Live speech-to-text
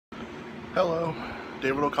Hello,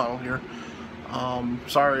 David O'Connell here.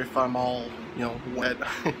 Sorry if I'm all, wet.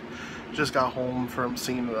 Just got home from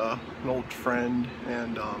seeing an old friend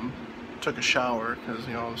and took a shower because,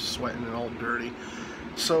 I was sweating and all dirty.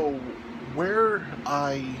 So, where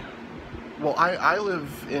I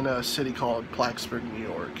live in a city called Plattsburgh, New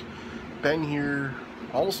York. Been here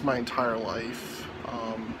almost my entire life.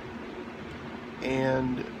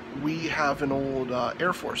 And we have an old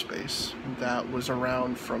Air Force base that was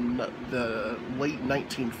around from the late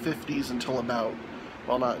 1950s until about,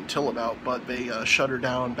 well, not until about, but they shut her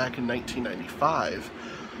down back in 1995.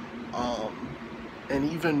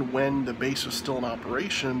 And even when the base was still in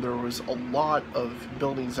operation, there was a lot of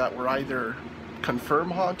buildings that were either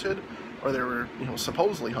confirmed haunted or they were,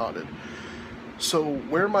 supposedly haunted. So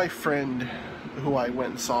where my friend who I went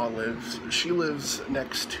and saw lives, she lives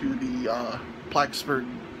next to the Plattsburgh,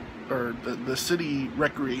 or the city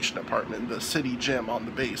recreation department, the city gym on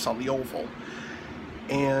the base, on the oval.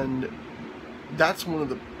 And that's one of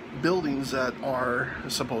the buildings that are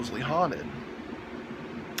supposedly haunted.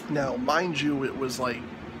 Now, mind you, it was like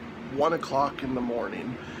 1 o'clock in the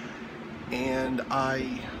morning, and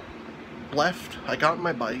I got on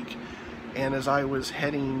my bike, and as I was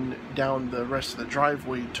heading down the rest of the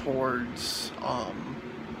driveway towards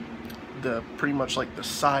pretty much like the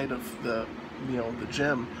side of the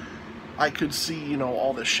gym, I could see,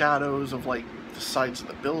 all the shadows of like the sides of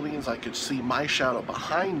the buildings. I could see my shadow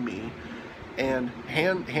behind me, and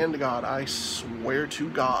hand to God, I swear to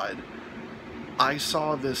God, I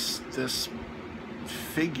saw this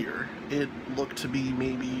figure. It looked to be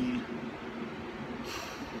maybe,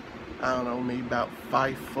 I don't know, maybe about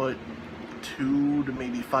 5'2" to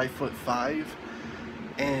maybe 5'5",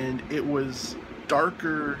 and it was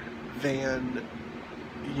darker than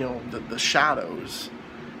the shadows.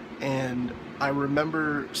 And I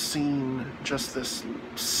remember seeing just this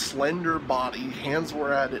slender body, hands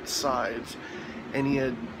were at its sides, and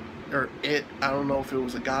I don't know if it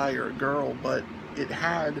was a guy or a girl, but it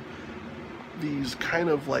had these kind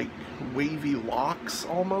of like wavy locks,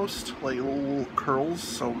 almost like little curls,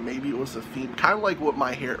 so maybe it was a theme, kind of like what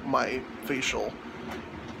my facial,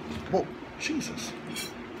 whoa, Jesus.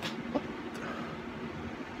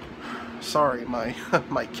 Sorry, my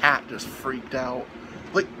my cat just freaked out.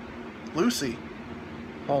 Like, Lucy,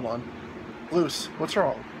 hold on. Luce, what's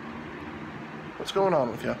wrong? What's going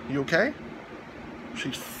on with you? You okay?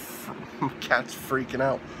 Cat's freaking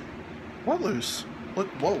out. What, Luce? Look,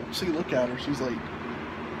 whoa, see, look at her. She's like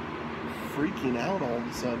freaking out all of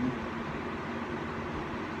a sudden.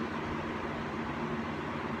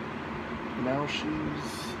 Now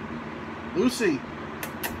she's... Lucy!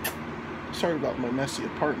 Sorry about my messy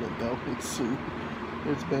apartment, though. It's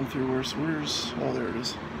been through worse. Oh, there it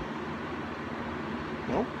is.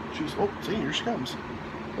 No, oh, see, here she comes.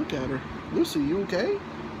 Look at her. Lucy, you okay?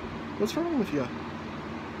 What's wrong with you?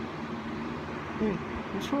 Hey,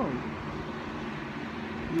 what's wrong?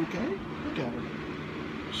 You okay? Look at her.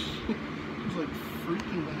 She's like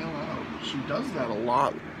freaking the hell out. She does that a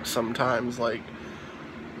lot sometimes, like,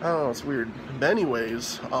 I don't know, it's weird. But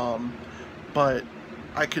anyways, but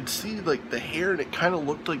I could see like the hair, and it kind of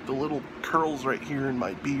looked like the little curls right here in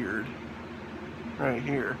my beard. Right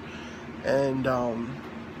here. And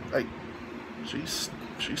like she's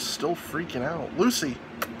still freaking out. Lucy,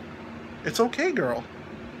 it's okay, girl.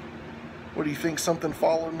 What do you think, something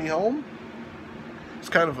followed me home? It's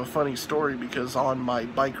kind of a funny story because on my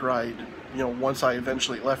bike ride, once I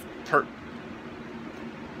eventually left her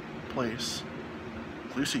place,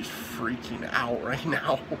 Lucy's freaking out right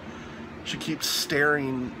now. She keeps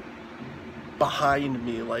staring behind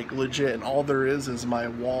me, like legit, and all there is my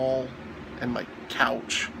wall and my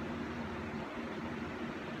couch.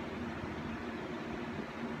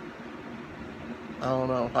 I don't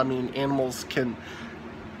know. I mean, animals can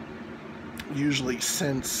usually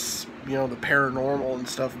sense, the paranormal and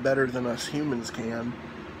stuff better than us humans can.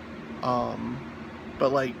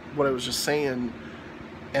 But like what I was just saying,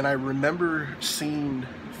 and I remember seeing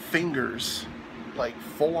fingers, like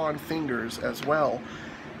full-on fingers as well.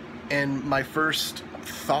 And my first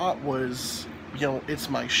thought was, it's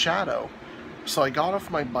my shadow. So I got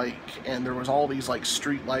off my bike, and there was all these like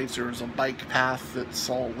street lights. There was a bike path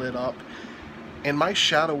that's all lit up, and my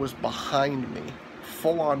shadow was behind me,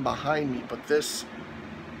 full-on behind me. But this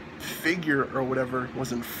figure or whatever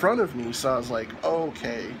was in front of me. So I was like,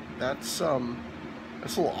 okay, that's a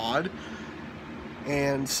little odd.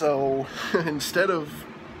 And so instead of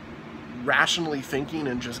rationally thinking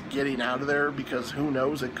and just getting out of there, because who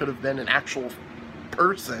knows, it could have been an actual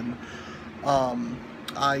person,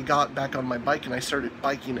 I got back on my bike and I started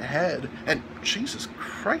biking ahead. And Jesus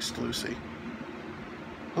Christ, Lucy.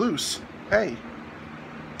 Luce, Hey,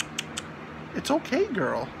 it's okay,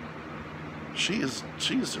 girl. She's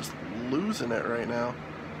just losing it right now.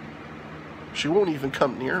 She won't even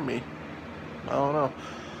come near me. I don't know.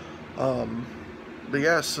 But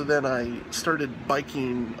yeah, so then I started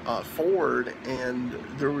biking forward, and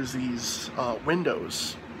there was these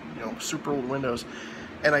windows, you know, super old windows,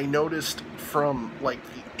 and I noticed from like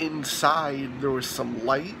the inside there was some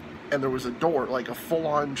light, and there was a door, like a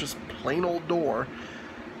full-on just plain old door.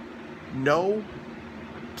 No,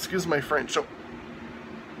 excuse my French. So,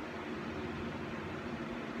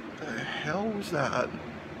 the hell was that?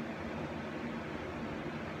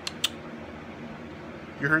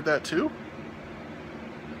 You heard that too?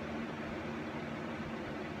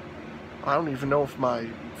 I don't even know if my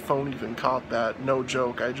phone even caught that. No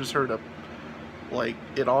joke. I just heard a, like,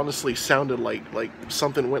 it honestly sounded like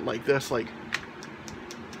something went like this, like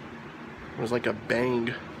it was like a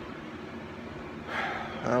bang.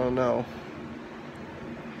 I don't know.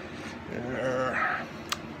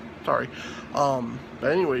 Sorry.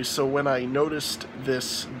 But anyways, so when I noticed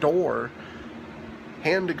this door,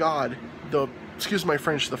 hand to God, excuse my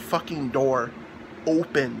French, the fucking door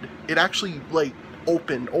opened. It actually, like,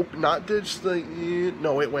 opened, not just the,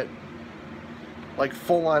 no, it went like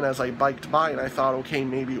full on as I biked by, and I thought, okay,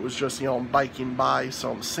 maybe it was just, you know, I'm biking by,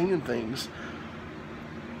 so I'm seeing things.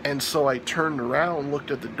 And so I turned around, looked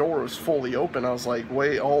at the door, it was fully open. I was like,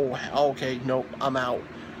 wait, oh, okay, nope, I'm out.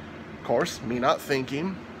 Of course, me not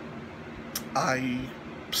thinking, I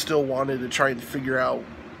still wanted to try and figure out,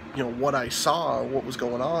 you know, what I saw, what was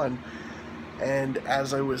going on. And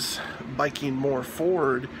as I was biking more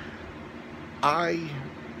forward, I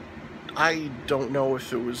don't know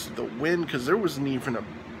if it was the wind, because there wasn't even a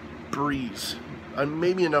breeze,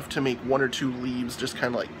 maybe enough to make one or two leaves just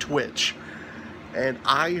kind of like twitch, and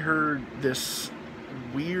I heard this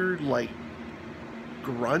weird like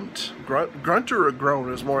grunt or a groan.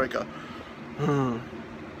 It was more like a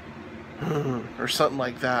or something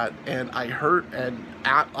like that, and I heard, and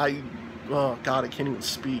oh god, I can't even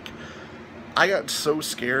speak. I got so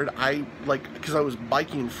scared, because I was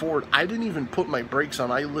biking forward, I didn't even put my brakes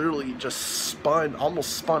on. I literally just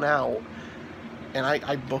almost spun out, and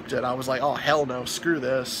I booked it. I was like, oh, hell no, screw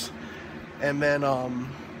this. And then,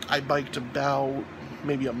 I biked about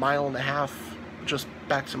maybe a mile and a half just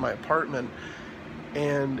back to my apartment,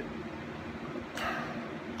 and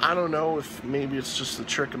I don't know if maybe it's just the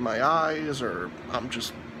trick of my eyes, or I'm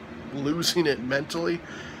just losing it mentally,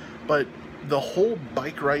 but the whole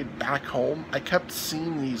bike ride back home, I kept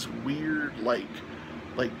seeing these weird, like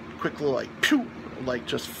quickly, like, pew, like,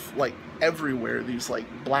 just, like, everywhere, these, like,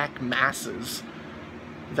 black masses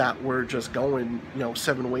that were just going, you know,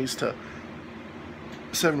 seven ways to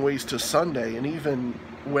Sunday. And even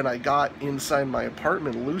when I got inside my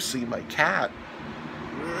apartment, Lucy, my cat,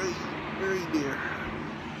 very dear,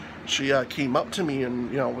 she came up to me and,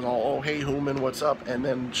 you know, was all, oh, hey, Hooman, what's up? And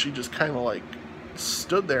then she just kind of, like,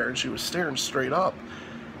 stood there, and she was staring straight up,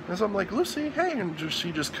 and so I'm like, Lucy, hey, and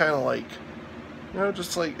she just kind of like, you know,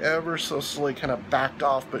 just like ever so slowly kind of backed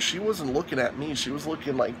off, but she wasn't looking at me, she was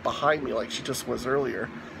looking like behind me, like she just was earlier.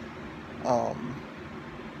 So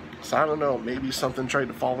I don't know, maybe something tried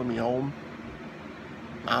to follow me home.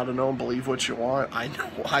 I don't know, believe what you want.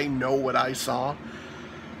 I know what I saw,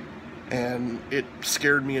 and it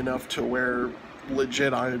scared me enough to where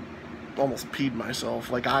legit I almost peed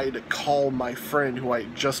myself. Like, I had to call my friend who I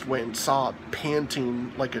just went and saw,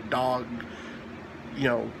 panting like a dog, you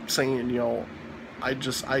know, saying, you know, I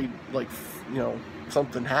like, you know,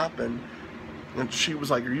 something happened. And she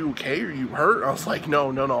was like, are you okay? Are you hurt? I was like, no,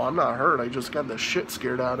 I'm not hurt. I just got the shit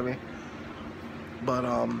scared out of me. But,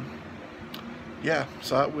 yeah,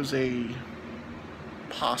 so that was a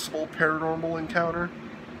possible paranormal encounter.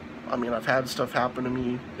 I mean, I've had stuff happen to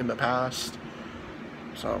me in the past,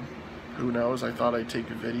 so who knows? I thought I'd take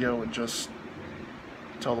a video and just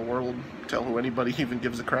tell the world, tell who anybody even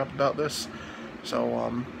gives a crap about this. So,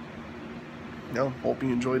 you know, hope you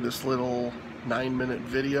enjoyed this little 9-minute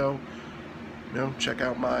video. You know, check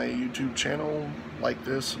out my YouTube channel, like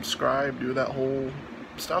this, subscribe, do that whole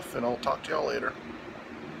stuff, and I'll talk to y'all later.